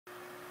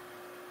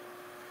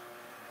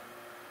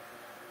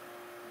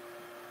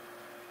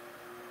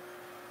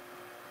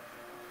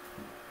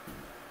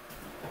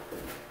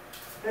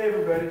Hey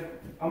everybody,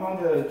 I'm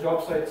on the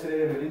job site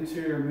today of an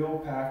interior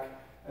Millpack.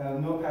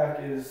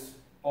 Millpack is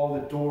all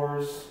the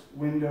doors,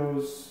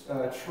 windows,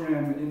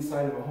 trim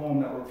inside of a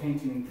home that we're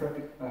painting,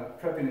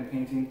 prepping and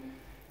painting.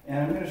 And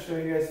I'm going to show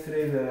you guys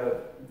today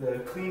the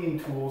cleaning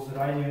tools that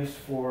I use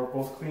for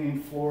both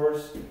cleaning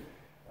floors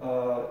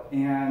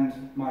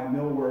and my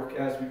millwork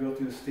as we go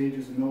through the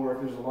stages of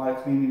millwork. There's a lot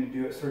of cleaning to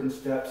do at certain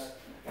steps,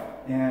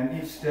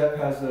 and each step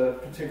has a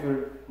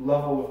particular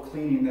level of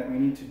cleaning that we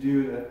need to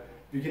do. The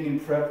beginning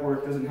prep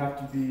work doesn't have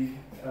to be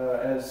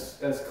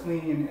as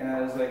clean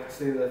as, like,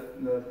 say,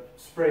 the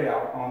spray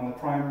out on the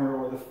primer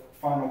or the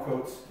final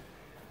coats.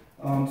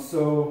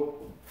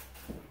 So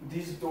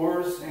these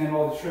doors and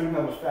all the trim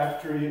have a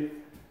factory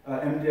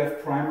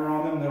MDF primer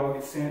on them that all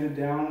get sanded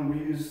down.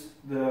 We use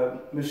the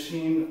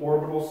machine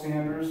orbital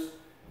sanders.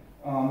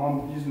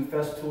 I'm using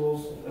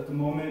Festool at the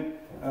moment,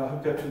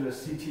 hooked up to the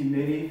CT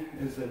MIDI,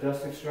 is a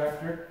dust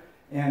extractor,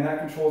 and that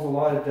controls a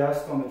lot of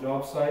dust on the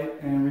job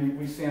site. And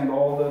we sand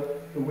all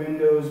the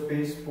windows,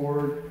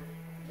 baseboard,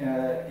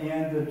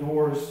 and the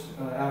doors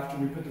after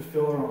we put the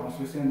filler on. So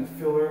we sand the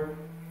filler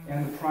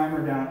and the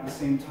primer down at the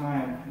same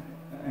time.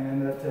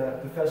 And that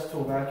the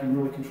Festool vacuum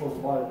really controls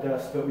a lot of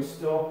dust, but we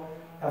still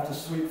have to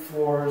sweep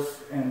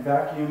floors and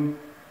vacuum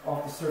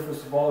off the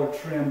surface of all our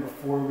trim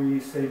before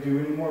we, say, do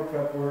any more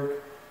prep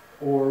work,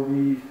 or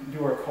we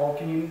do our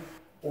caulking,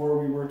 or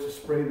we were to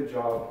spray the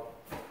job.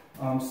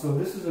 So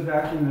this is a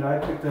vacuum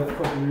that I picked up a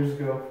couple years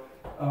ago.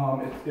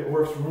 It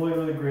works really,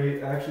 really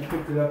great. I actually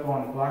picked it up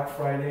on Black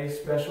Friday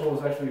special. It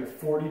was actually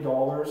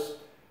 $40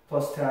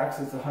 plus tax.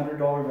 It's a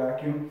 $100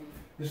 vacuum.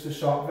 This is a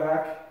shop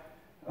vac.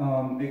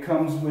 It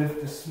comes with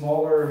the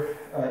smaller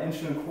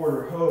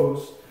 1.25"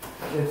 hose.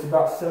 It's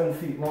about 7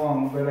 feet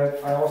long,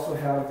 but I also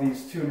have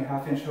these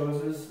 2.5"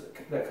 hoses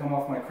that come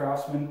off my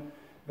Craftsman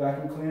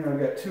vacuum cleaner. I've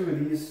got two of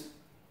these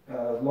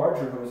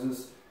larger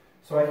hoses,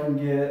 so I can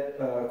get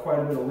quite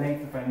a bit of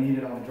length if I need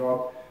it on the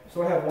job.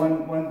 So I have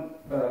one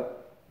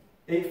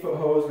 8-foot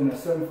hose and a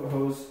 7-foot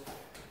hose,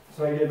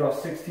 so I get about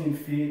 16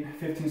 feet,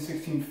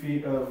 16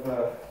 feet of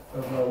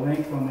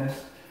length on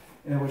this.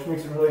 Which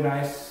makes it really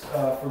nice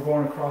for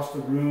going across the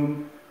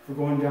room, for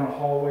going down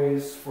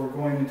hallways, for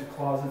going into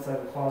closets. I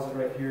have a closet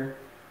right here.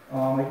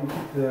 I can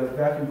keep the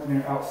vacuum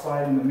cleaner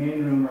outside in the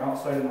main room or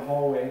outside in the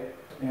hallway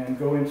and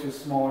go into a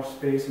smaller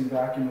space and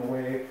vacuum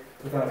away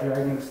without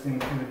dragging this thing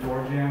through the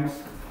door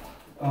jams.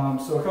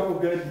 So a couple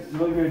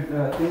really good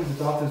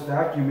things about this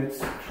vacuum.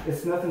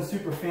 It's nothing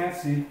super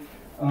fancy,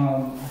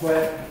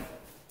 but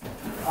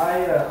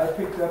I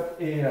picked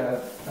up a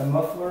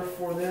muffler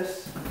for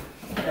this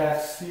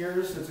at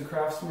Sears. It's a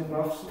Craftsman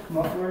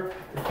muffler.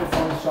 It fits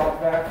on the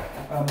shop vac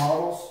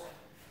models,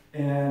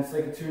 and it's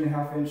like a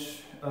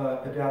 2.5"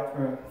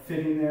 adapter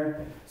fitting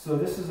there. So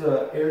this is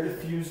a air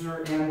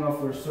diffuser and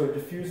muffler, so it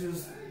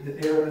diffuses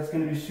the air that's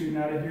going to be shooting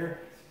out of here,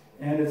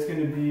 and it's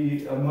going to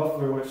be a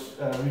muffler which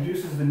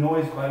reduces the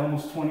noise by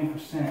almost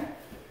 20%,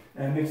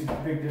 and it makes a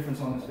big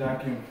difference on this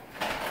vacuum.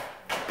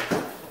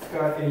 It's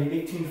got a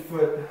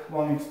 18-foot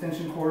long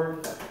extension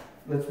cord.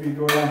 Lets me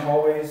go down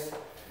hallways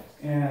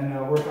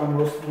and work on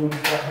roast rooms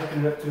without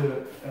hooking it up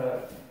to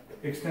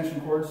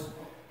extension cords.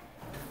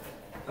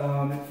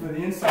 For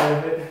the inside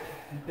of it,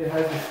 it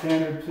has a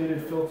standard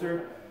pleated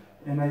filter,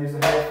 and I use a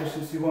high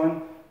efficiency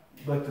one.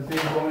 But the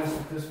big bonus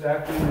with this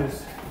vacuum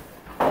is,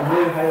 I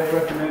really highly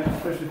recommend,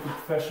 especially for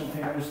professional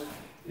painters,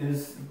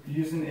 is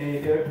using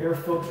a air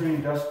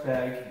filtering dust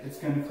bag. It's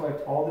going to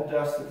collect all the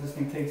dust that this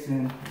thing takes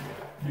in.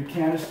 Your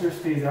canister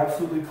stays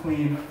absolutely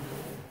clean.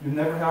 You'll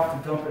never have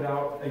to dump it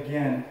out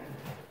again.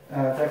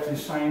 It's actually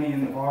shiny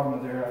in the bottom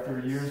of there after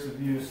years of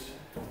use.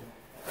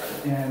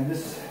 And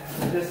this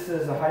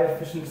is a high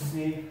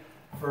efficiency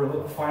for a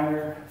little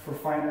finer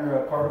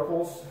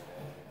particles.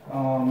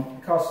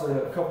 It costs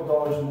a couple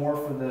dollars more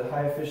for the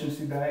high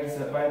efficiency bags.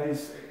 I buy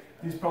these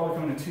probably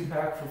come in a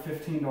 2-pack for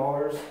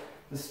 $15.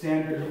 The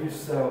standard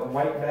use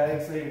white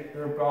bags,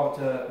 they're about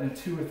in a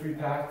 2 or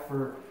 3-pack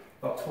for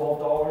about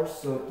 $12.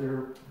 So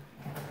they're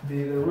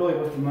really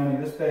worth the money.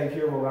 This bag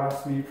here will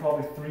last me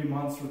probably 3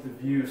 months worth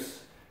of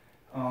use.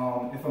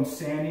 If I'm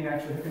sanding,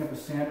 actually hooking up a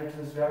sander to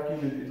this vacuum,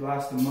 it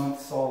lasts a month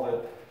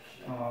solid.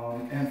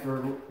 And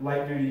for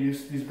light duty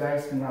use, these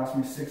bags can last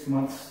me 6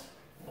 months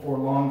or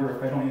longer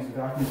if I don't use the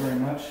vacuum very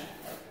much.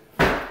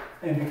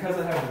 And because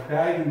I have the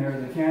bag in there,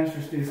 the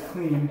canister stays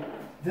clean.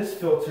 This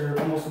filter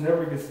almost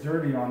never gets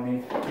dirty on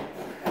me.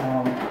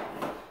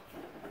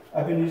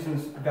 I've been using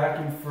this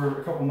vacuum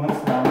for a couple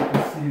months now. You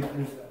can see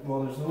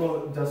there's a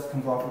little dust that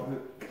comes off of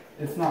it.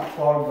 It's not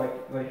clogged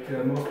like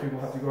most people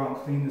have to go out and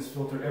clean this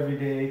filter every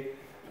day,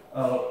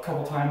 a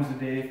couple times a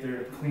day if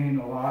they're cleaning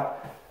a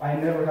lot. I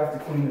never have to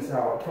clean this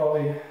out.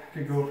 I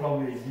could go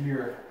probably a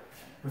year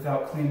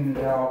without cleaning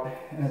it out,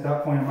 and at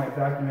that point I might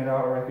vacuum it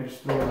out, or I could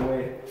just throw it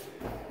away.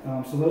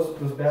 So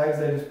those bags,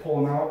 I just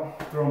pull them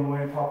out, throw them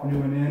away, pop a new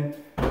one in,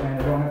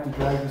 and I don't have to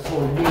drag this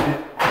whole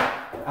unit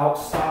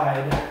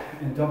outside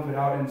and dump it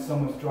out in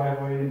someone's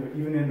driveway,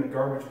 even in the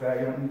garbage bag.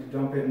 I don't need to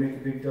dump it and make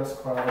a big dust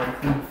cloud and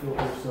clean the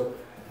filter, so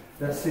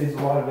that saves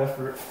a lot of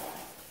effort.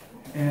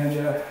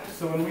 And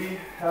so when we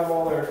have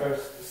all our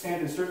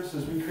sanded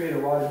surfaces, we create a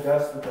lot of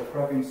dust with our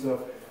prepping.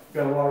 So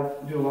we've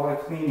got do a lot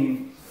of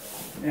cleaning,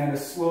 and a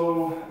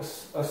slow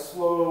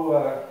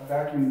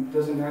vacuum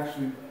doesn't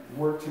actually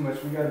work too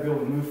much. We got to be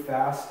able to move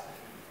fast.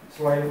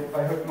 So I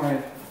hook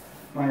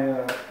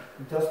my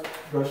dust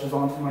brushes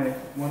onto my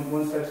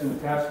one section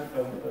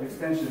of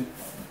extension,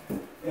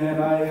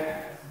 and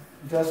I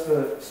dust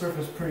the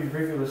surface pretty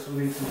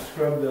rigorously to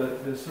scrub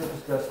the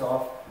surface dust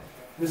off.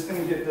 This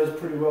thing does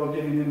pretty well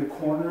getting in the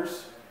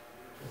corners,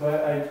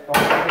 but I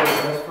also put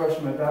a dust brush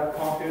in my back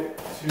pocket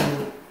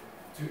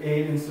to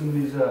aid in some of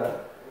these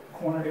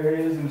corner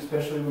areas, and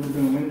especially when we're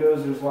doing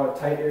windows, there's a lot of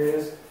tight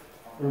areas.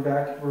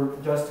 We're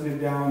dusting it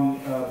down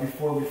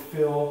before we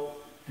fill,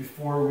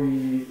 before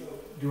we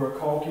do our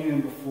caulking,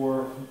 and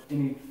before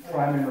any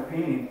priming or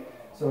painting.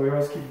 So we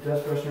always keep a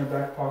dust brush in our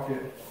back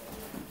pocket.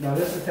 Now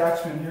this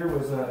attachment here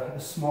was a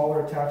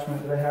smaller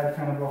attachment that I had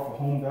kind of off a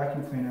home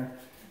vacuum cleaner.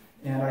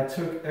 And I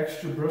took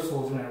extra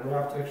bristles and I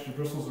wrapped extra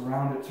bristles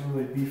around it to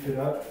really beef it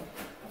up.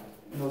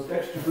 And those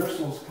extra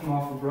bristles come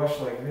off a brush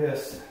like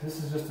this.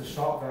 This is just a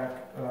shop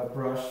vac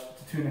brush.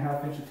 It's a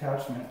 2.5-inch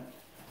attachment.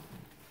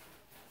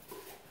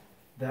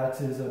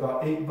 That is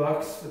about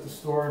 $8 at the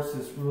store.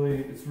 It's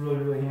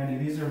really handy.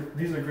 These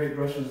are great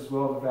brushes as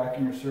well to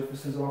vacuum your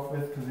surfaces off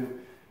with, because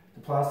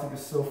the plastic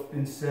is so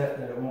inset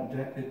that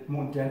it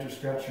won't dent or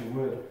scratch your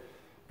wood.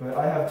 But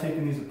I have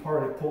taken these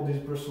apart. I pulled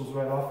these bristles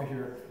right off of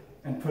here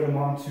and put them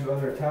onto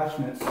other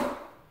attachments.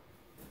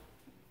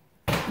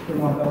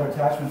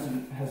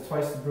 And it has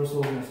twice the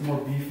bristles, and it's more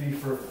beefy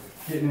for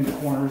getting into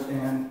corners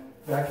and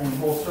vacuuming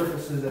whole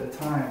surfaces at a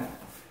time.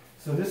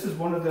 So this is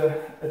one of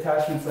the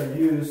attachments I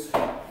use.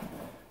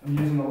 I'm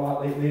using a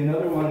lot lately.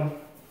 Another one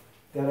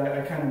that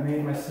I kind of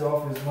made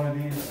myself is one of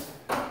these.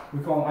 I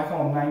call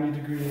them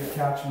 90-degree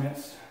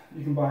attachments.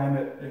 You can buy them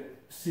at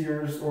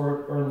Sears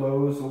or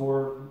Lowe's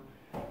or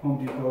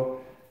Home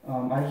Depot.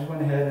 I just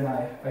went ahead and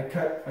I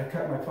cut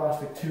my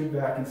plastic tube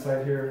back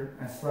inside here.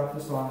 I slapped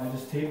this on and I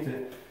just taped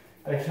it.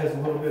 It actually has a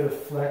little bit of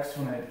flex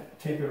when I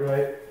tape it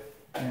right.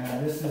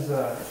 And this is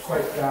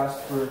quite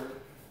fast for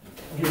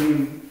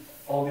getting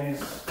all these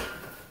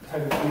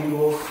type of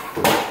angles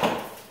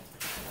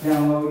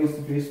down low against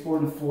the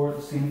baseboard and the floor at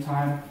the same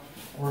time.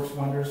 Works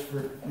wonders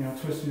for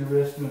twisting your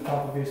wrist and the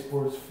top of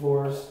baseboards,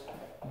 floors.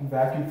 You can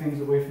vacuum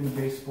things away from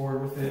the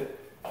baseboard with it.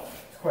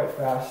 It's quite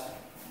fast.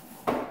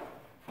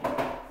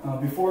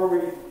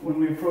 When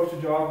we approach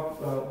a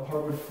job,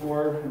 hardwood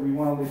floor, and we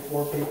want to lay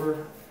floor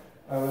paper,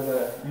 I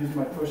would use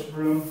my push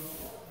broom,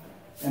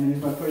 and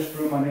use my push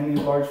broom on any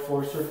large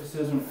floor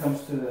surfaces when it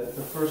comes to the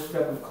first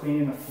step of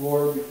cleaning the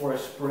floor before I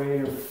spray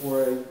or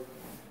before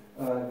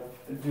I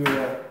do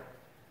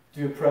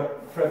a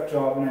prep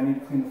job and I need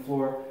to clean the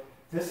floor.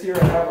 This here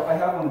I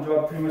have on the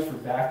job pretty much for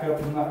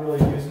backup. I'm not really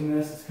using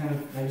this. It's kind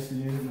of, I used to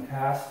use it in the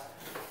past.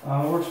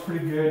 It works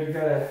pretty good. You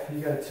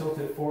gotta tilt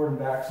it forward and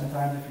back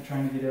sometimes if you're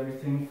trying to get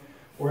everything,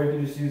 or you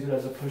can just use it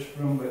as a push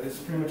broom. But it's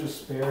pretty much a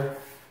spare.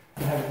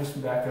 I have it just for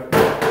backup.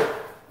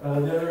 The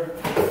other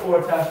floor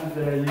attachment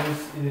that I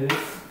use is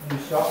the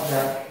shop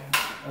vac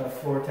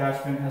floor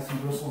attachment. It has some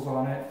bristles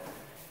on it,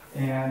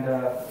 and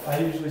I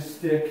usually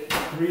stick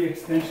 3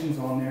 extensions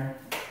on there.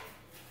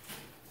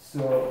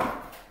 So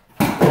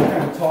I'm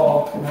kind of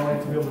tall, and I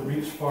like to be able to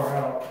reach far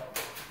out.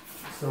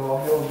 So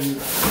I'll be able to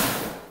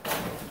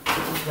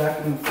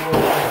vacuum the floor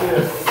like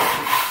this,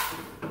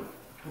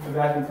 with the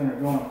vacuum cleaner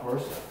going, of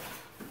course,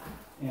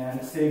 and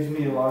it saves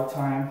me a lot of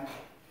time.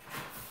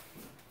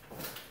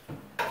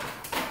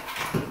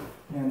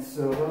 And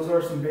so those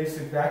are some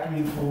basic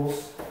vacuuming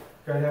tools.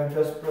 Got to have a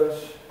dust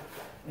brush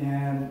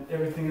and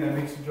everything that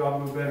makes the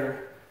job go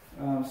better.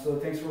 So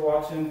thanks for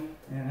watching,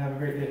 and have a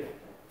great day.